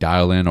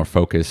dial in or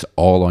focus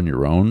all on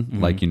your own,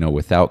 like,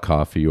 without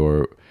coffee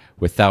or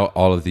without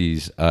all of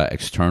these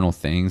external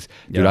things,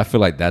 dude, I feel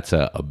like that's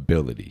a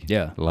ability.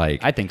 Yeah,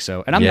 like I think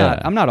so. And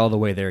I'm not all the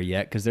way there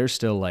yet, because there's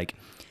still like,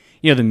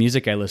 the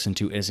music I listen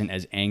to isn't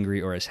as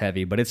angry or as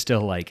heavy, but it's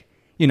still like,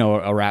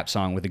 a rap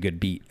song with a good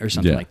beat or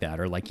something like that,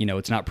 or like,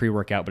 it's not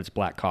pre-workout, but it's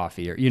black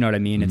coffee, or you know what I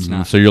mean? It's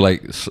not. So you're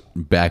like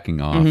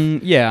backing off.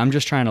 Yeah, I'm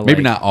just trying to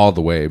maybe not all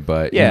the way,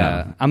 but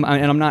I'm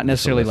not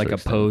necessarily like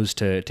opposed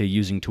to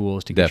using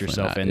tools to get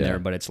yourself in there,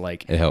 but it's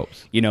like it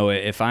helps.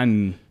 If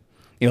I'm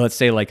let's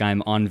say like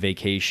I'm on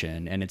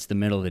vacation and it's the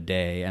middle of the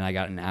day and I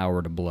got an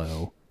hour to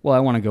blow. Well, I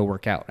want to go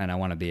work out, and I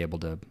want to be able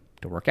to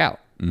work out.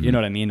 You know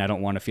what I mean? I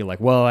don't want to feel like,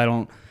 well, I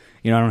don't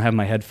have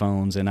my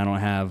headphones, and I don't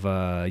have,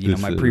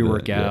 my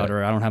pre-workout,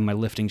 or I don't have my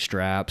lifting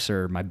straps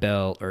or my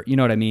belt, or, you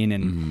know what I mean?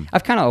 And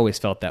I've kind of always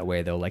felt that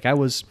way though. Like I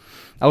was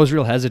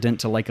real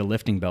hesitant to like a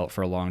lifting belt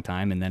for a long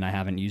time. And then I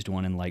haven't used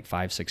one in like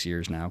 5-6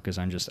 years now. 'Cause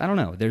I don't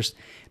know. There's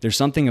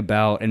something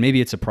about, and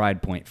maybe it's a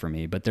pride point for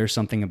me, but there's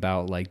something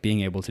about like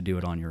being able to do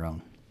it on your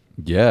own.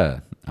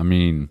 Yeah. I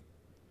mean,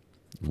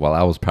 while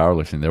I was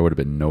powerlifting, there would have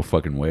been no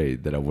fucking way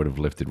that I would have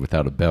lifted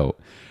without a belt,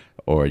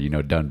 or,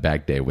 done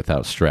back day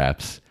without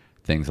straps,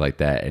 things like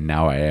that. And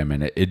now I am.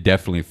 And it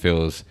definitely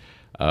feels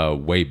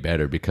way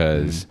better,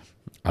 because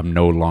I'm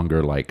no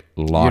longer like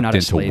locked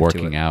into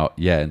working out.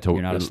 Yeah. Until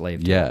you're not a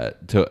slave.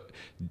 To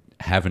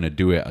having to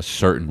do it a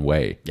certain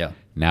way. Yeah.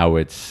 Now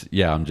it's,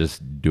 I'm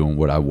just doing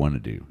what I want to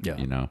do,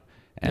 Yeah.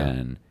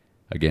 and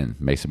again,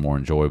 makes it more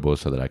enjoyable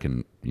so that I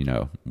can,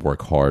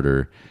 work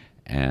harder,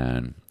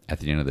 and at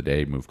the end of the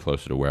day, move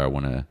closer to where I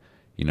want to,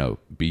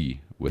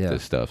 be with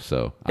this stuff.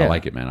 So I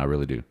like it, man. I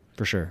really do.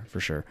 For sure, for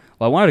sure.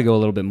 Well, I wanted to go a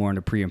little bit more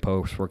into pre and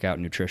post workout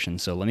nutrition,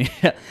 so let me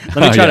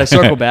try to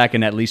circle back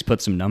and at least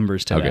put some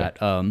numbers to that.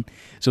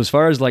 So as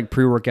far as like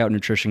pre workout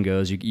nutrition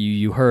goes,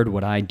 you heard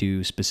what I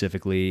do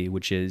specifically,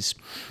 which is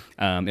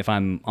if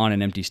I'm on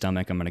an empty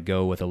stomach, I'm going to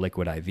go with a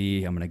liquid IV.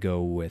 I'm going to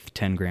go with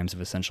 10 grams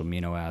of essential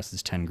amino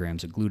acids, 10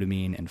 grams of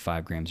glutamine, and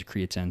 5 grams of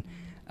creatine.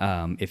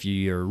 If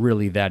you're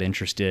really that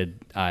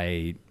interested,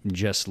 I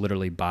just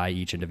literally buy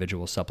each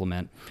individual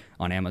supplement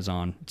on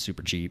Amazon, it's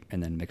super cheap,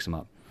 and then mix them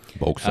up.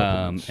 Bulk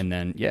supplements. And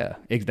then,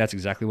 that's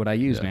exactly what I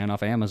use, man,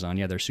 off of Amazon.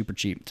 Yeah, they're super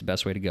cheap. It's the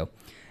best way to go.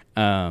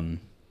 And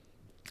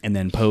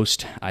then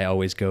post, I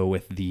always go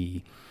with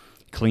the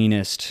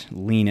cleanest,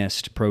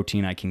 leanest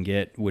protein I can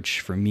get,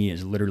 which for me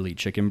is literally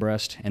chicken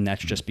breast. And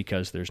that's just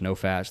because there's no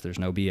fats, there's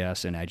no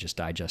BS, and I just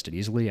digest it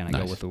easily, and I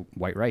go with the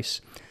white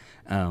rice.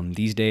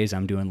 These days,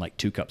 I'm doing like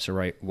 2 cups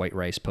of white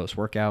rice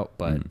post-workout,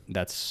 but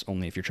that's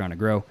only if you're trying to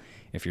grow.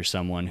 If you're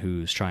someone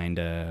who's trying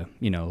to,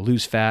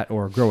 lose fat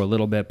or grow a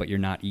little bit, but you're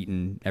not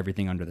eating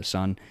everything under the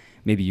sun,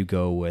 maybe you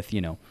go with,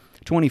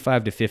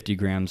 25 to 50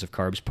 grams of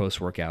carbs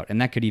post-workout.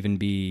 And that could even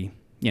be,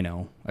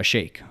 a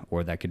shake,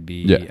 or that could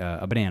be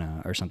a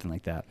banana or something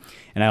like that.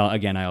 And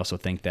I also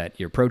think that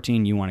your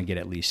protein, you want to get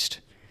at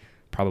least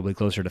probably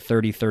closer to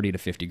 30 to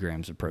 50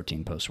 grams of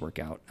protein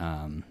post-workout.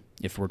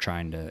 If we're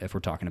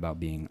talking about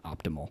being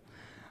optimal.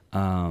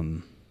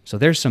 So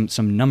there's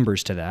some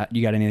numbers to that.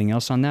 You got anything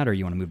else on that, or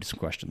you want to move to some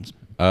questions?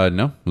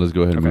 No, let's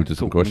go ahead and move to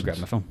some questions. Let me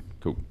grab my phone.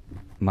 Cool.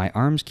 My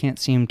arms can't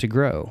seem to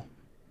grow.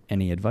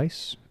 Any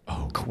advice?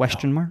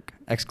 Question mark?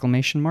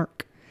 Exclamation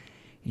mark?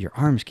 Your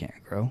arms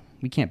can't grow.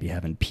 We can't be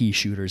having pea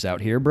shooters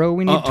out here, bro.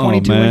 We need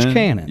 22-inch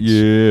cannons.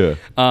 Yeah.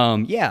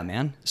 Yeah,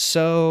 man.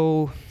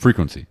 So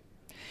Frequency.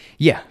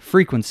 Yeah,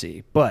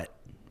 frequency, but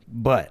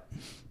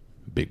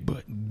Big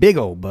butt. big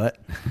old butt.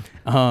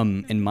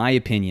 In my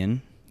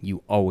opinion,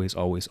 you always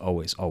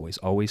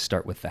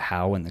start with the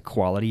how and the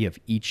quality of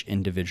each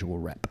individual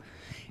rep.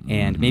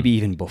 And maybe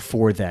even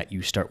before that,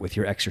 you start with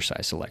your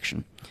exercise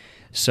selection.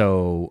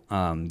 So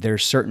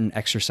there's certain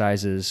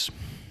exercises,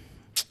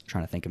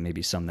 trying to think of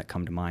maybe some that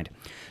come to mind.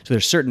 So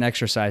there's certain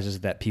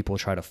exercises that people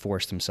try to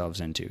force themselves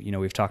into.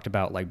 We've talked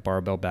about like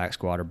barbell back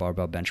squat or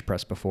barbell bench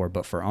press before,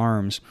 but for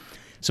arms,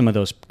 some of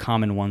those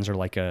common ones are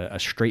like a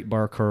straight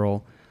bar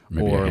curl,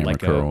 maybe or a hammer like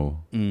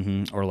curl.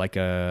 or like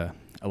a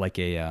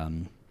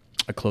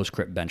close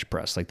grip bench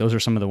press. Like those are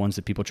some of the ones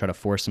that people try to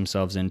force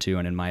themselves into,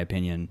 and in my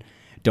opinion,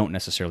 don't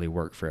necessarily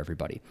work for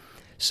everybody.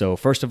 So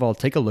first of all,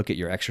 take a look at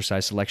your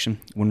exercise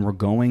selection. When we're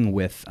going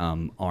with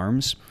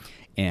arms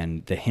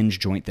and the hinge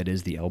joint that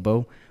is the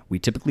elbow, we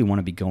typically want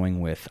to be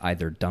going with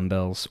either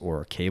dumbbells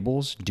or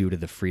cables due to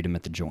the freedom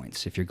at the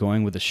joints. If you're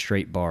going with a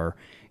straight bar,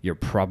 you're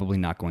probably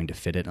not going to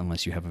fit it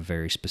unless you have a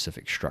very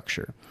specific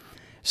structure.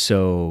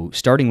 So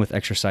starting with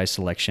exercise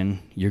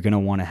selection, you're going to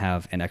want to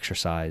have an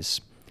exercise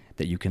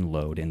that you can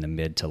load in the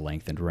mid to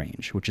lengthened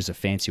range, which is a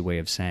fancy way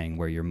of saying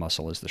where your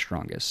muscle is the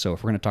strongest. So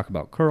if we're going to talk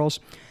about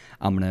curls,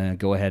 I'm going to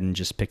go ahead and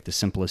just pick the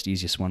simplest,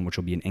 easiest one, which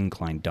will be an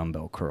incline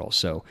dumbbell curl.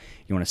 So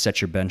you want to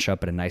set your bench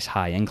up at a nice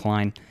high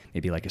incline,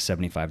 maybe like a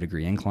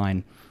 75-degree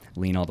incline,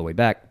 lean all the way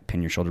back,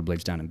 pin your shoulder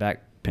blades down and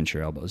back, pinch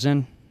your elbows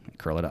in, and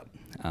curl it up.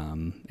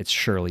 It's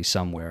surely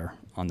somewhere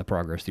on the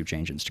Progress Through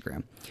Change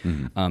Instagram.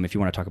 If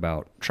you want to talk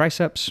about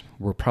triceps,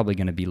 we're probably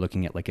going to be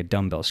looking at like a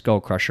dumbbell skull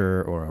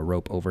crusher or a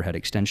rope overhead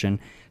extension,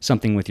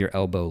 something with your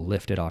elbow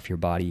lifted off your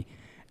body.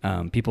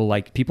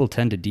 People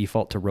tend to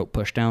default to rope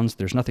pushdowns.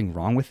 There's nothing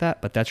wrong with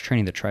that, but that's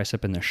training the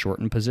tricep in the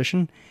shortened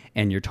position,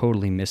 and you're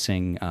totally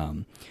missing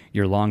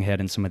your long head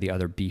and some of the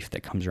other beef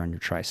that comes around your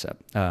tricep.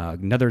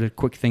 Another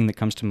quick thing that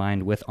comes to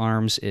mind with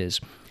arms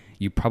is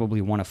you probably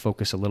want to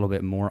focus a little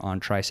bit more on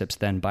triceps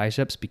than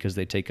biceps because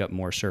they take up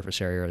more surface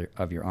area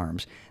of your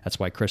arms. That's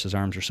why Chris's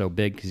arms are so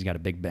big, because he's got a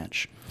big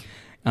bench.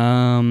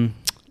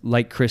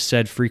 Like Chris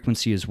said,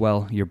 frequency as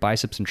well. Your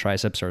biceps and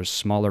triceps are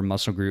smaller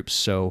muscle groups,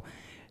 so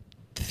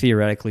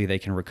theoretically they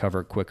can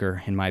recover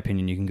quicker. In my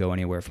opinion, you can go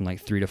anywhere from like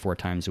 3 to 4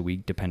 times a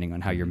week depending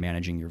on how you're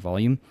managing your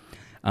volume.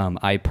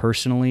 I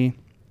personally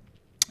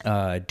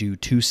do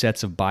 2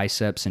 sets of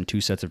biceps and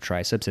 2 sets of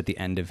triceps at the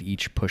end of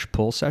each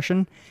push-pull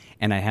session,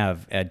 and I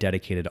have a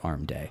dedicated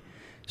arm day.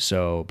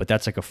 So, but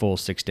that's like a full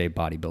 6-day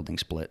bodybuilding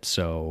split.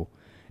 So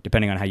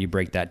depending on how you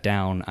break that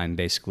down, I'm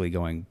basically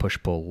going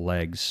push-pull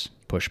legs,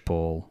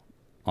 push-pull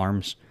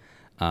arms.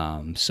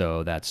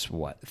 So that's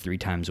 3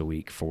 times a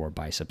week for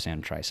biceps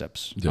and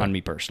triceps on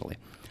me personally.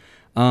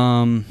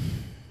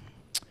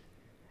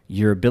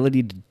 Your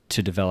ability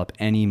to develop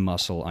any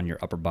muscle on your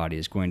upper body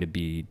is going to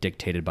be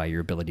dictated by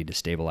your ability to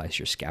stabilize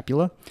your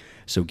scapula.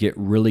 So get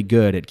really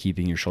good at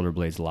keeping your shoulder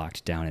blades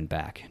locked down and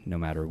back, no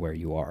matter where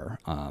you are.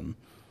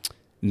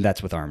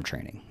 That's with arm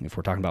training. If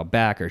we're talking about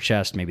back or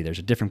chest, maybe there's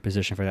a different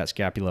position for that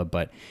scapula,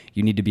 but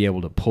you need to be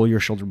able to pull your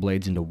shoulder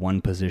blades into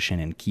one position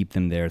and keep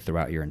them there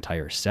throughout your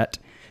entire set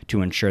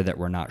to ensure that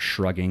we're not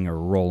shrugging or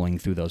rolling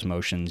through those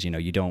motions.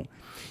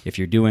 If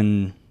you're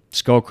doing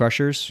skull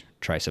crushers,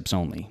 triceps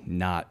only,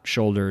 not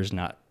shoulders,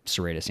 not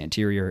serratus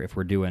anterior. If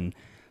we're doing,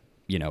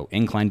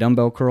 incline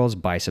dumbbell curls,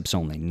 biceps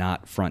only,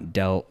 not front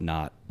delt,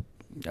 not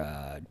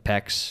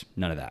pecs,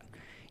 none of that.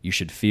 You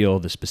should feel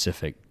the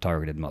specific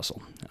targeted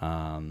muscle.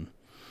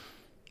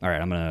 All right,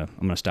 I'm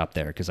gonna stop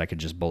there because I could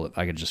just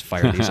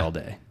fire these all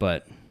day,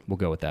 but we'll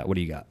go with that. What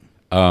do you got?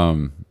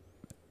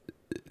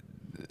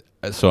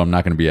 So I'm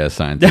not going to be as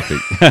scientific.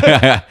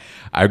 I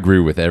agree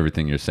with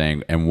everything you're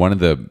saying. And one of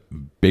the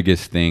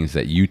biggest things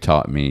that you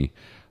taught me,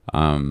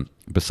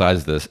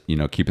 besides this,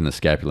 keeping the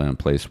scapula in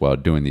place while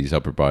doing these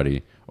upper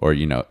body or,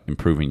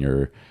 improving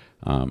your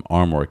arm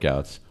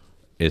workouts,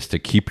 is to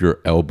keep your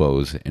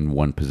elbows in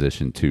one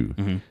position too.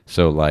 Mm-hmm.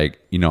 So like,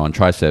 on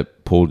tricep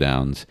pull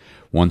downs,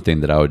 one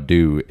thing that I would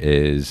do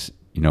is,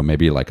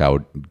 maybe like I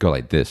would go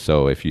like this.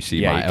 So if you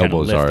see my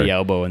elbows lift are the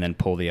elbow and then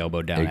pull the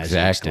elbow down.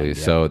 Exactly. As you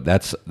extend, So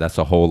that's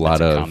a whole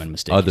lot of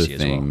other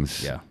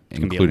things, well.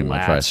 including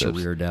my triceps.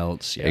 Rear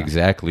delts. Yeah.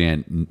 Exactly.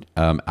 And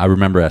I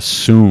remember as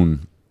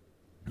soon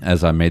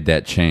as I made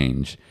that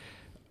change,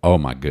 oh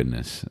my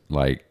goodness,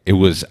 like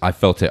I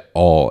felt it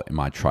all in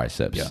my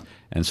triceps. Yeah.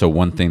 And so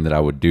one thing that I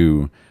would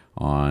do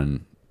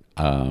on,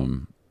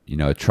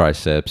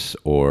 triceps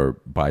or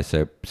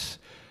biceps,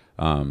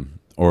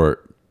 or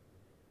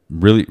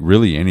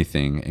really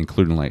anything,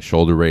 including like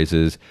shoulder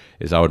raises,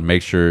 is I would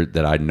make sure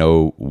that I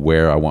know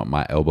where I want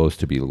my elbows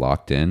to be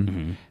locked in,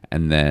 mm-hmm.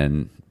 and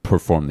then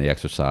perform the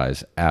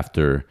exercise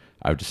after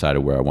I've decided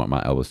where I want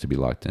my elbows to be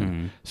locked in.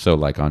 Mm-hmm. So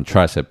like on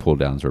tricep pull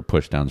downs or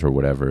push downs or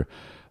whatever,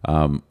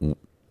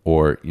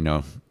 or,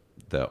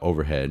 the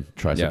overhead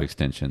tricep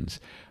extensions,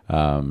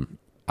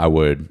 I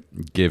would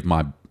give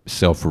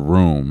myself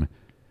room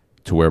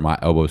to where my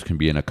elbows can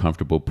be in a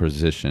comfortable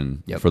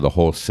position for the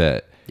whole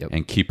set. Yep.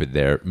 And keep it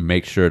there.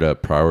 Make sure to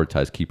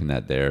prioritize keeping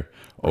that there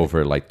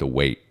over like the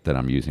weight that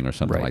I'm using or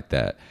something like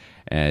that.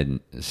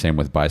 And same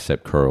with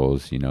bicep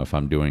curls. If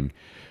I'm doing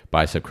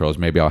bicep curls,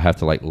 maybe I'll have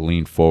to like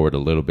lean forward a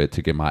little bit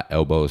to get my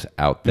elbows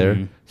out there,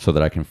 mm-hmm. so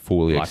that I can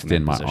fully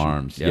extend my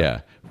arms. Yep.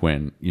 Yeah.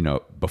 When,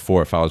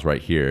 before, if I was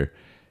right here,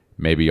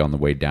 maybe on the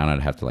way down,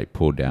 I'd have to like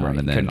pull down,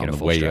 and then on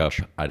the way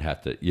stretch. Up, I'd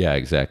have to,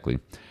 exactly.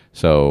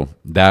 So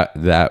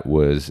that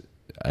was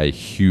a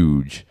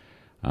huge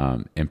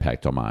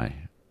impact on my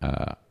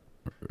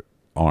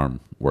arm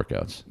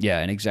workouts. Yeah,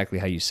 and exactly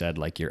how you said,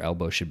 like your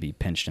elbow should be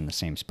pinched in the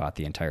same spot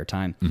the entire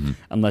time, mm-hmm.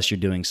 unless you're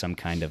doing some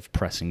kind of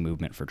pressing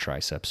movement for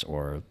triceps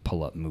or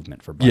pull-up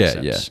movement for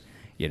biceps,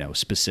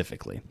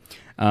 specifically.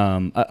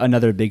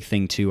 Another big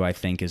thing too, I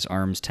think, is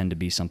arms tend to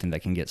be something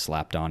that can get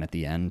slapped on at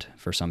the end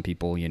for some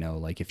people.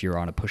 Like if you're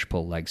on a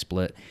push-pull leg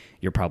split,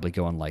 you're probably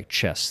going like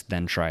chest,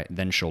 then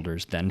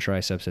shoulders, then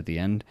triceps at the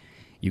end.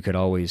 You could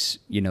always,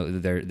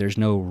 there's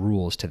no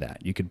rules to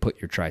that. You could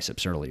put your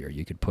triceps earlier.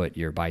 You could put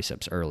your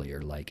biceps earlier.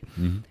 Like,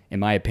 mm-hmm. in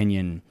my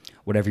opinion,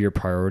 whatever your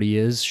priority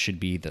is should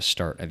be the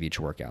start of each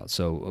workout.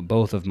 So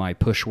both of my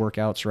push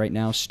workouts right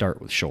now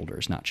start with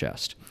shoulders, not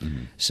chest.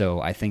 Mm-hmm. So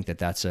I think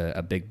that's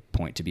a big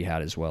point to be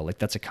had as well. Like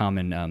that's a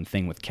common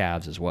thing with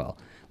calves as well.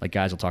 Like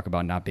guys will talk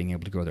about not being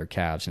able to grow their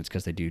calves, and it's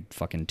because they do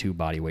fucking 2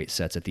 body weight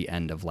sets at the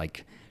end of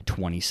like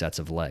 20 sets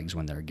of legs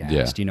when they're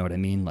gassed. Yeah. You know what I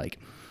mean? Like,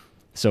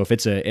 so if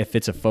it's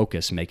a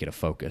focus, make it a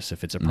focus.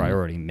 If it's a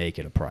priority, mm-hmm. make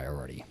it a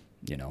priority.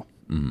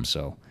 Mm-hmm.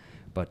 So,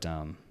 but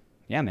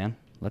yeah, man,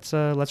 let's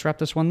wrap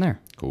this one there.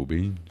 Cool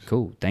beans.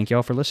 Cool. Thank you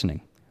all for listening.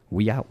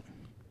 We out.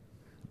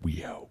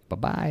 We out.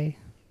 Bye-bye.